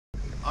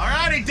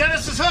Alrighty,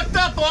 Dennis is hooked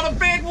up on a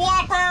big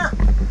whopper.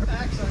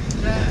 Actually,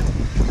 Jack.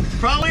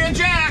 Probably a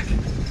jack.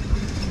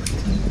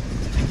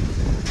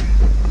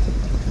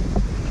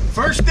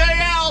 First day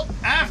out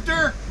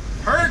after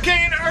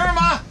Hurricane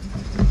Irma.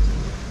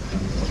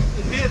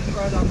 It hit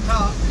right on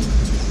top.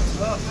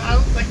 I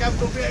don't think I'm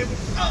going to be able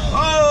to.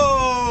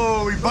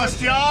 Oh, he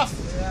bust you off?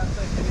 Yeah, I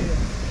think it is.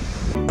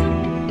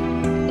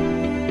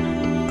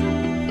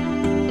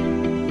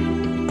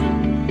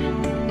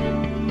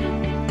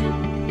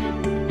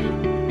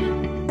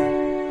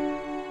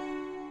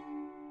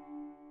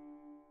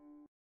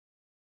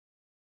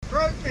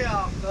 Broke me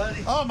off,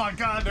 buddy. Oh my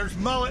God, there's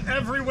mullet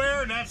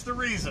everywhere, and that's the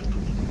reason.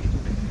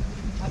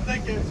 I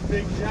think it was a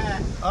big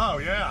jack. Oh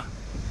yeah.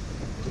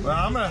 Well,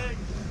 I'm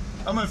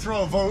gonna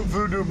throw a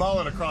voodoo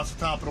mullet across the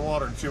top of the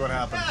water and see what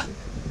happens.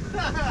 You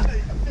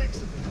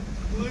fixing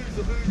to lose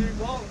the voodoo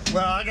mullet.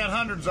 Well, I got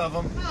hundreds of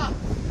them.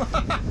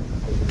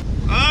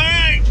 All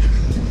right,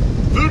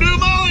 voodoo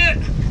mullet.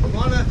 Come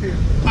on up here.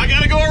 I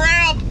gotta go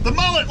around the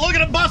mullet. Look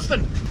at it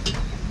busting.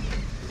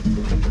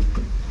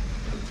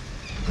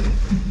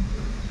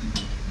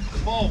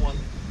 Small one.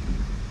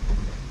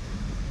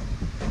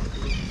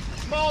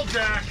 Small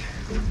jack.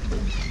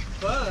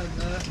 Fun,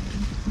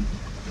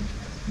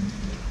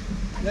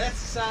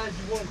 that's the size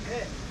you want to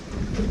catch.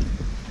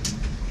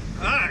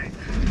 Alright,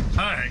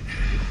 alright.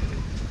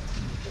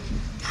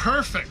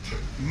 Perfect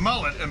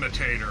mullet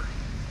imitator.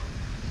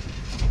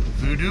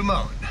 Voodoo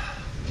mullet.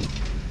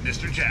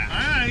 Mr. Jack.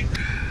 Alright.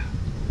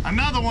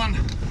 Another one.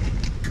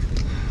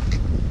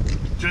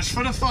 Just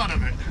for the fun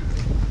of it.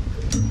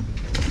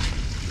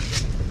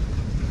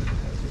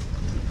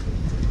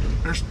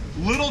 There's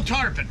little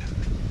tarpon.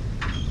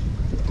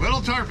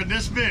 Little tarpon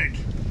this big,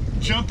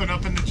 jumping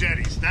up in the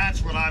jetties.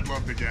 That's what I'd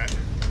love to get.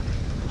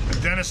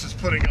 And Dennis is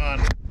putting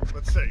on,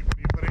 let's see, what are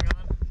you putting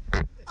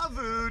on? A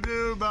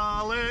voodoo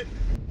mullet.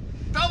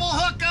 Double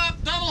hook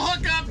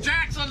up,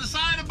 Jacks on the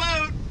side of the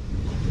boat.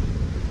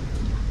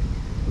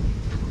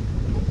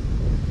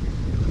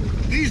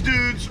 These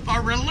dudes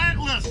are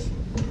relentless.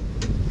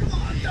 Come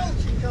on, don't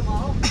you come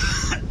on.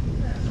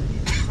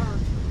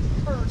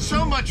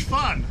 So much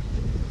fun.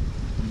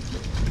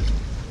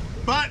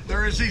 But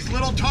there is these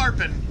little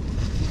tarpon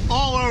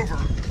all over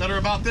that are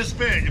about this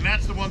big, and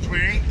that's the ones we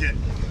ain't getting.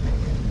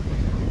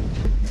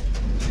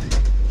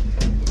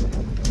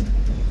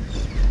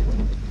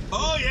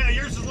 Oh yeah,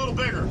 yours is a little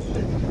bigger.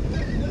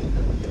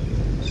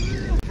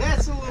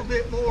 That's a little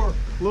bit more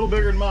A little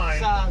bigger than mine.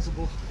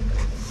 sizable.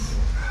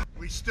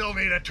 We still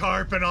need a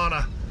tarpon on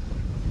a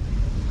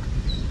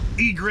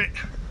Egret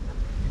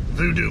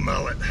Voodoo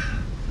Mullet.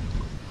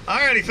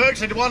 Alrighty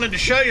folks, I wanted to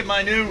show you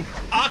my new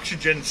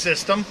oxygen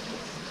system.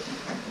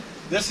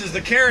 This is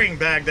the carrying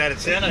bag that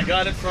it's in. I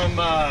got it from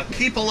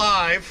Keep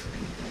Alive.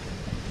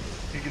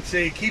 You can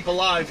see Keep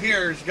Alive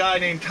here. There's a guy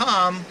named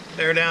Tom.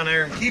 They're down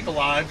there in Keep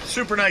Alive.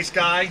 Super nice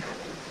guy.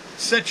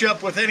 Set you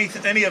up with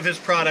any of his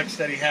products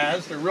that he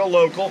has. They're real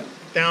local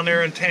down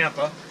there in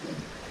Tampa.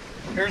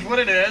 Here's what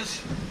it is.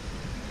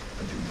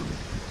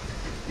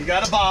 You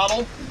got a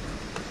bottle.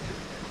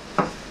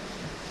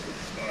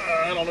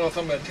 I don't know if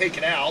I'm going to take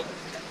it out,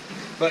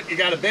 but you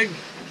got a big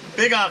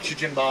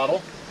oxygen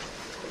bottle.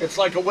 It's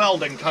like a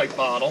welding type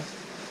bottle.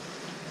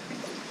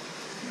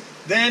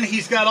 Then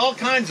he's got all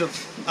kinds of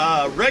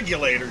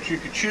regulators you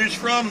could choose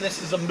from.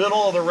 This is a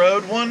middle of the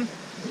road one.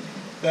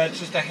 That's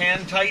just a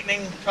hand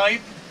tightening type.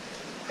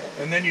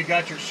 And then you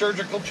got your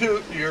surgical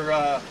tube, your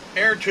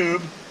air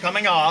tube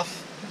coming off.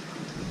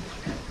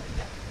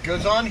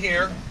 Goes on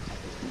here.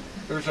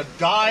 There's a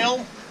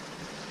dial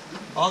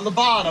on the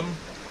bottom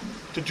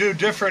to do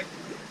different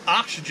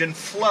oxygen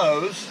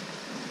flows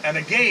and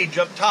a gauge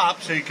up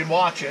top so you can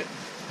watch it.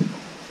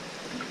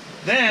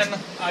 Then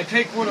I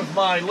take one of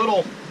my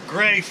little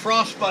gray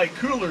frostbite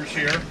coolers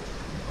here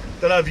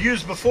that I've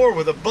used before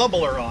with a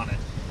bubbler on it.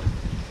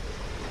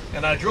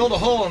 And I drilled a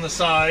hole in the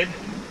side,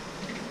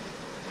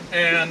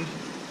 and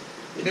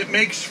it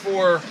makes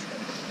for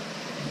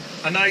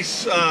a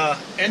nice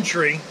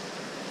entry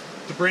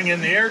to bring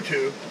in the air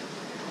tube.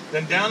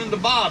 Then down in the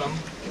bottom,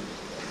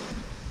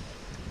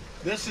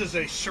 this is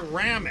a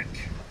ceramic.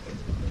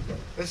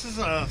 This is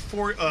a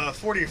 $40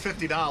 or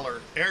 $50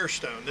 air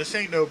stone. This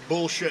ain't no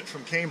bullshit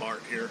from Kmart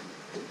here.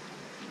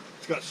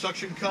 It's got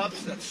suction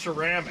cups. That's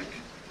ceramic.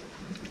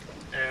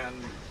 And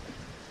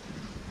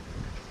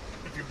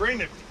if you bring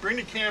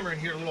the camera in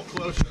here a little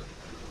closer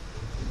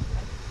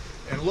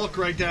and look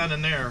right down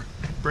in there,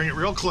 bring it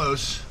real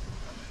close.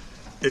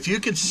 If you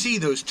can see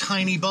those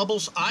tiny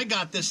bubbles, I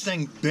got this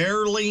thing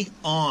barely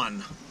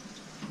on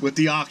with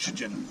the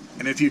oxygen.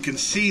 And if you can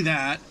see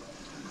that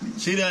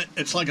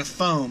it's like a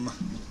foam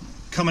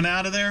coming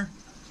out of there.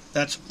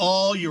 That's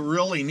all you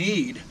really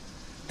need,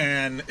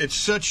 and it's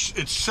so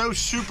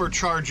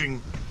supercharging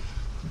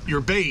your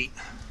bait.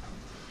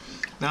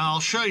 Now I'll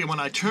show you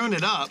when I turn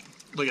it up.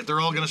 Look at, they're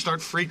all going to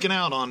start freaking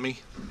out on me.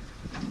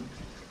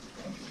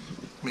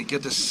 Let me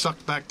get this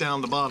sucked back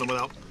down the bottom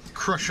without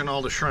crushing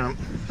all the shrimp.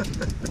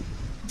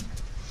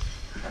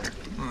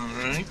 All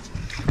right,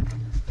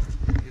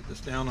 get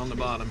this down on the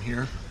bottom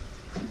here.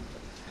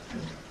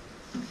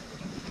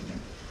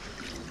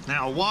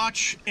 Now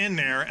watch in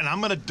there, and I'm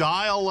going to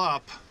dial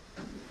up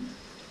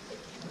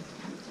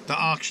the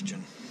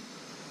oxygen.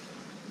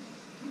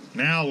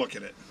 Now look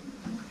at it.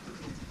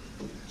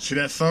 See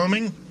that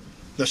foaming?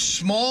 The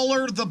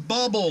smaller the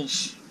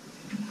bubbles,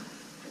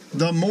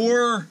 the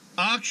more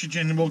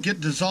oxygen will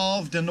get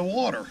dissolved in the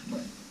water.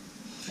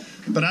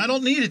 But I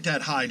don't need it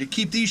that high to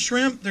keep these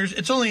shrimp.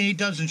 It's only 8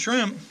 dozen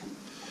shrimp.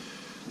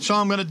 So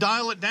I'm going to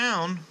dial it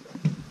down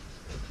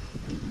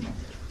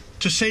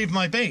to save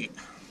my bait.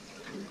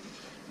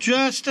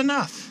 Just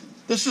enough.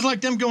 This is like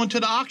them going to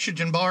the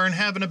oxygen bar and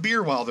having a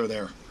beer while they're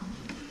there.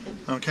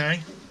 Okay?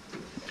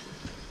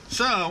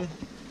 So,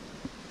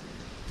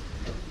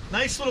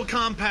 nice little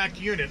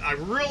compact unit. I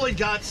really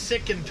got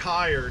sick and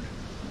tired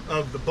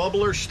of the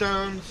bubbler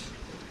stones,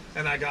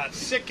 and I got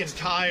sick and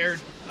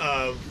tired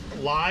of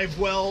live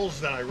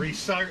wells that I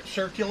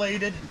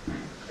recirculated.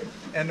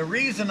 And the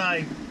reason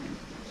I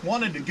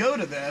wanted to go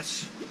to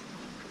this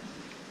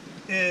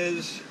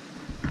is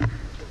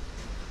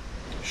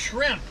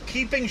shrimp.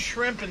 Keeping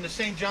shrimp in the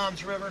St.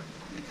 Johns River,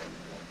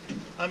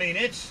 I mean,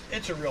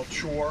 it's a real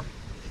chore.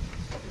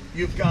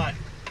 You've got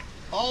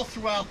all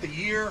throughout the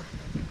year,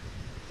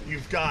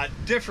 you've got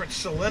different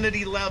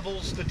salinity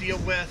levels to deal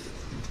with,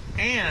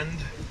 and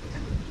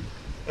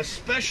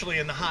especially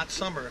in the hot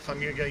summer, if I'm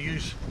going to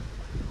use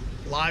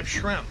live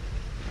shrimp,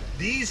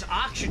 these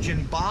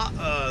oxygen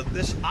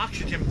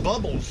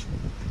bubbles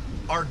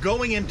are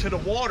going into the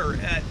water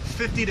at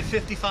 50 to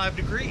 55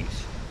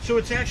 degrees. So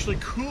it's actually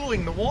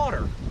cooling the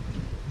water.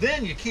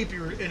 Then you keep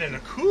in a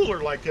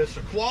cooler like this,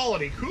 a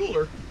quality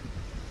cooler.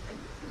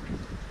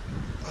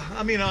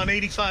 I mean, on an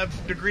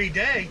 85 degree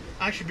day,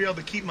 I should be able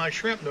to keep my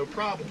shrimp no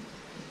problem.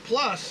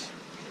 Plus,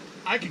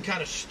 I can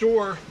kind of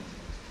store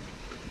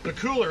the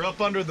cooler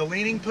up under the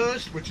leaning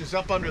post, which is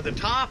up under the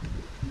top,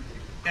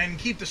 and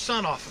keep the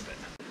sun off of it.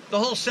 The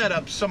whole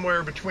setup's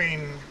somewhere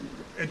between,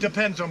 it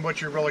depends on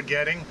what you're really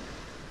getting,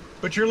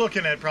 but you're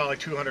looking at probably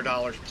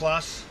 $200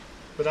 plus.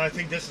 But I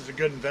think this is a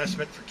good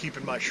investment for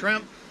keeping my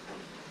shrimp.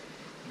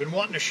 Been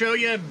wanting to show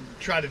you and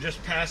try to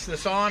just pass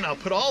this on. I'll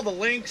put all the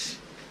links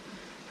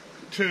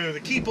to the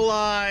Keep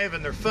Alive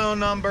and their phone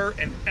number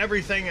and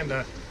everything in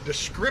the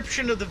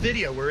description of the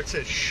video where it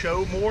says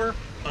show more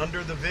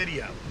under the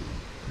video.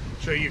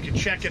 So you can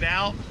check it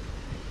out.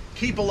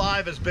 Keep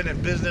Alive has been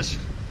in business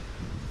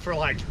for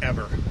like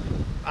ever.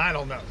 I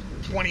don't know,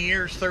 20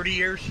 years, 30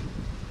 years.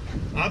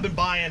 I've been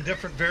buying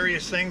different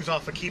various things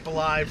off of Keep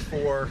Alive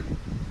for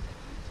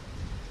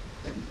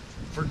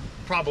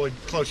probably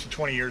close to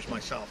 20 years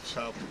myself.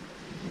 So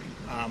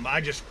I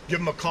just give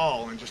them a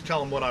call and just tell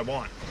them what I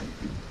want.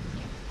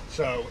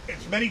 So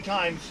it's many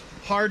times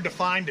hard to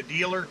find a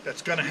dealer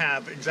that's going to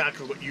have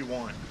exactly what you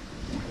want.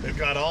 They've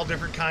got all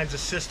different kinds of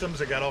systems.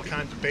 They got all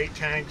kinds of bait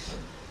tanks.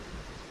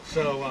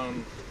 So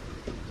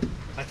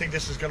I think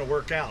this is going to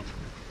work out,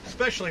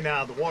 especially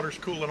now the water's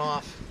cooling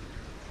off.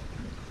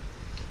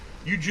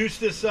 You juice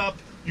this up,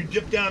 you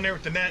dip down there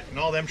with the net, and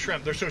all them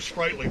shrimp, they're so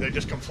sprightly, they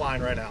just come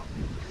flying right out.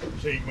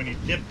 So when you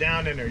dip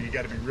down in there, you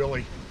got to be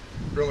really,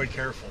 really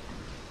careful.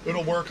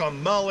 It'll work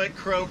on mullet,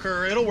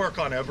 croaker, it'll work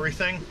on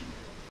everything.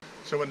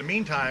 So in the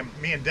meantime,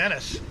 me and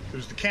Dennis,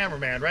 who's the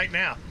cameraman right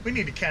now, we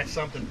need to catch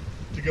something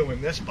to go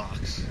in this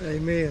box.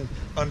 Amen.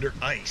 Under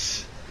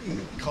ice,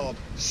 called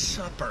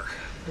supper.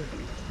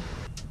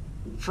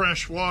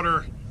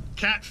 Freshwater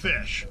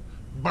catfish,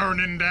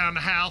 burning down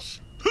the house.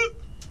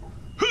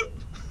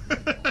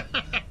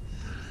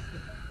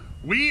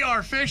 We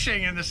are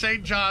fishing in the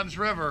St. Johns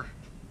River,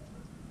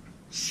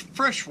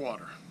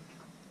 freshwater.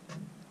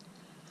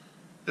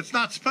 It's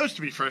not supposed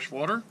to be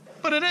freshwater,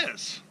 but it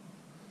is.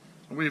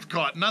 We've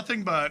caught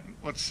nothing but,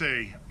 let's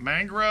see,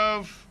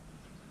 mangrove,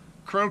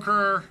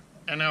 croaker,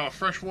 and now a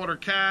freshwater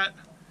cat.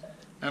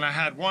 And I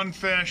had one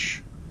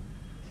fish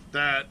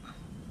that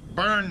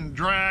burned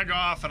drag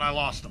off and I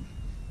lost him.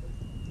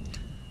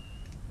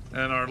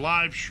 And our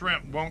live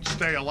shrimp won't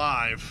stay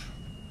alive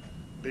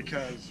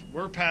because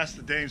we're past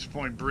the Dames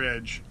Point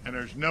Bridge and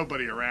there's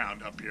nobody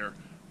around up here.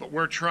 But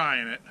we're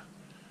trying it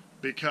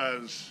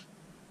because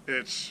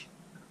it's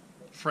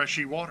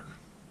freshy water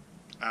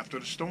after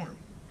the storm.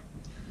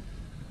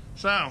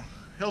 So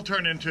he'll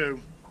turn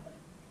into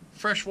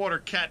freshwater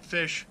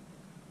catfish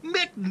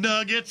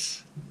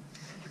McNuggets.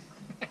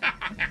 All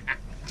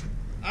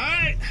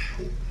right,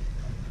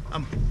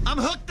 I'm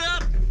hooked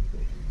up.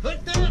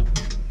 Hooked up.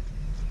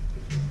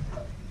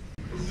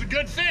 This is a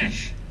good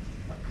fish.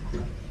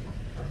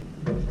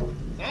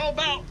 It's all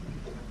about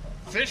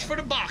fish for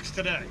the box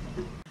today.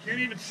 Can't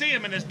even see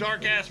him in this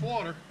dark ass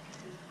water.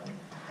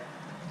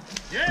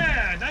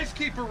 Yeah, nice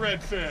keeper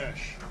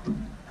redfish.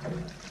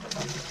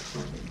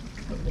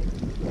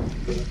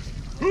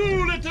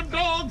 Ooh, let them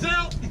dogs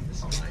out.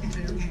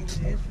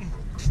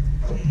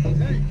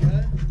 There you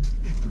go.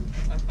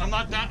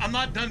 I'm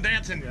not done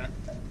dancing yet.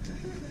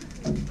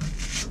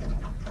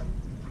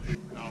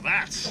 Now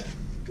that's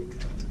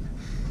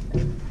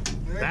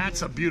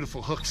a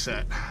beautiful hook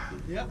set.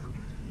 Yep.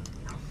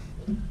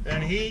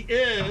 And he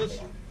is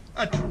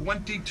a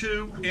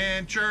 22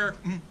 incher.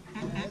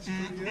 That's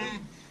pretty good.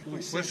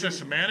 What's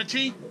this, a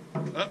manatee?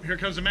 Oh, here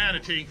comes a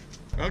manatee.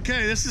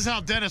 Okay, this is how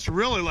Dennis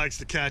really likes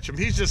to catch them.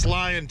 He's just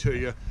lying to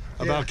you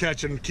about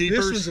catching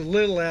keepers. This was a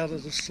little out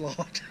of the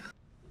slot.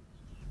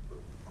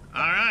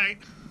 All right.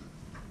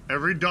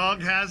 Every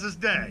dog has his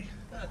day.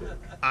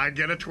 I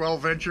get a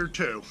 12-incher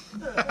too.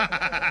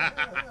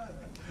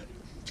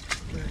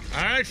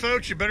 All right,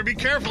 folks, you better be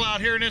careful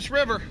out here in this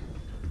river.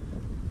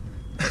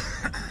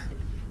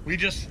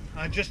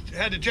 I just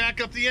had to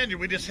jack up the engine.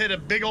 We just hit a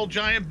big old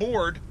giant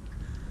board.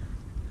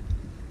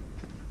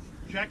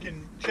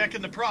 Checking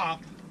the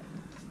prop.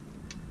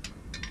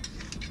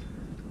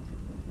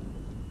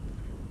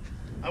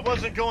 I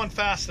wasn't going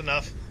fast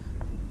enough.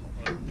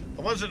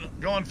 I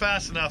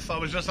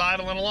was just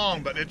idling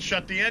along, but it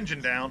shut the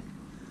engine down.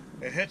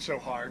 It hit so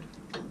hard.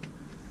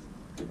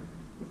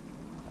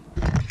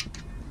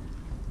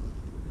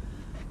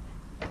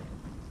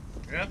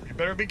 Yep, you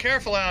better be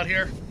careful out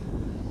here.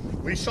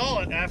 We saw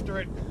it after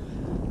it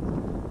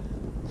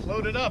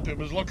floated up. It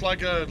looked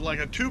like a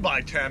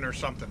 2x10 or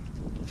something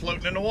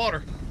floating in the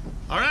water.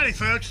 Alrighty,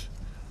 folks,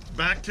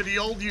 back to the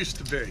old used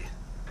to be.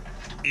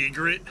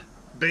 Egret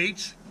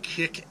Baits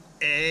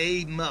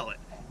Kick-A-Mullet,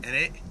 and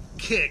it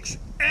kicks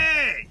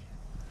A.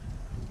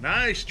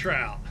 Nice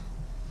trout.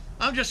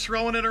 I'm just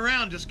throwing it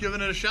around, just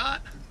giving it a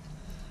shot.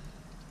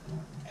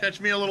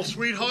 Catch me a little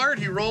sweetheart.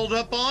 He rolled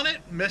up on it,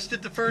 missed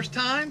it the first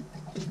time,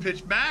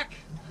 pitched back,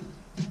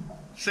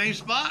 same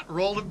spot,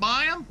 rolled it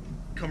by him,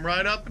 come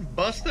right up and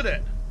busted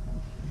it.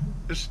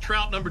 This is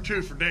trout number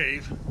 2 for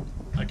Dave.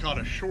 I caught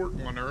a short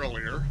one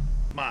earlier.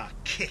 My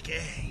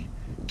kicking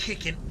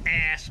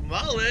ass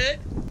mullet.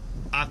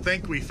 I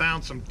think we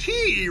found some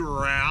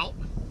T-route.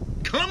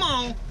 Come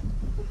on.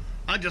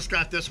 I just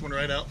got this one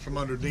right out from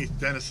underneath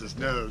Dennis's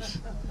nose.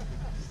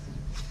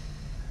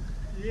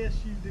 Yes,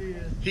 you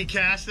did. He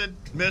casted,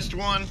 missed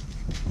one.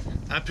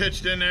 I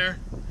pitched in there,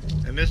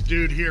 and this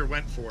dude here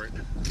went for it.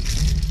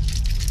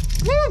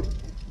 Woo!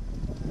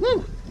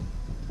 Woo!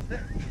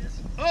 There he is.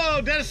 Oh,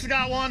 Dennis has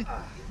got one.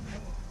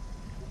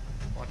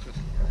 Watch this.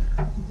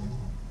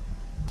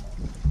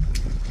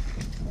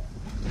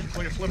 It's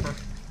like a flipper.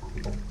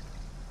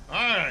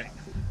 All right,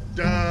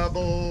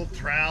 double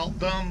trout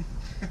them.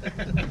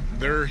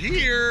 They're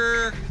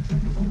here,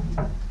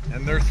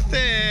 and they're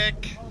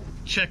thick.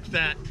 Check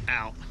that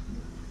out.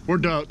 We're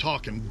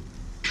talking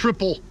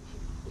triple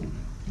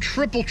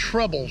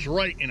troubles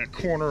right in a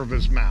corner of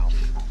his mouth.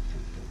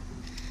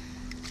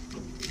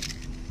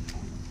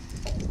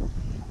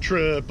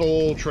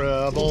 Triple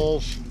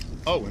trebles.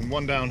 Oh, and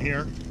one down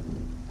here.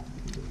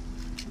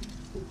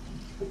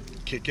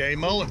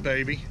 Kick-A-Mullet,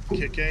 baby.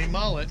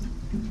 Kick-A-Mullet.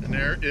 And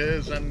there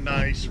is a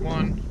nice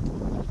one.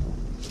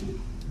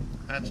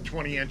 That's a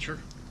 20-incher.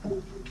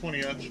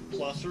 20-inch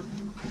pluser.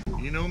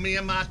 You know me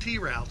and my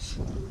T-routes.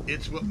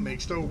 It's what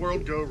makes the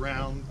world go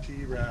round.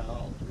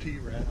 T-route,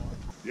 T-route.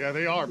 Yeah,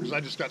 they are, because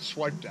I just got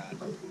swiped at.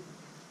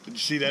 Did you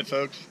see that,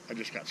 folks? I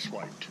just got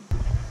swiped.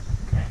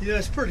 You know,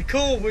 it's pretty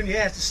cool when you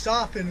have to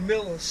stop in the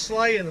middle of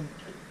slaying them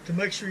to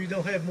make sure you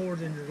don't have more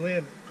than your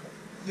limit.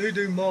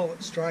 Vudu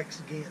Mullet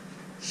strikes again.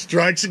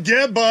 Strikes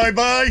again,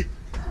 bye-bye.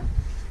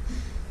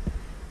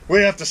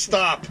 We have to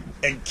stop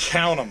and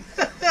count them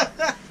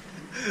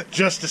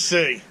just to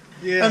see.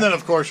 Yeah. And then,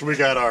 of course, we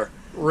got our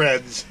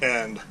reds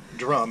and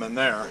drum in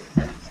there.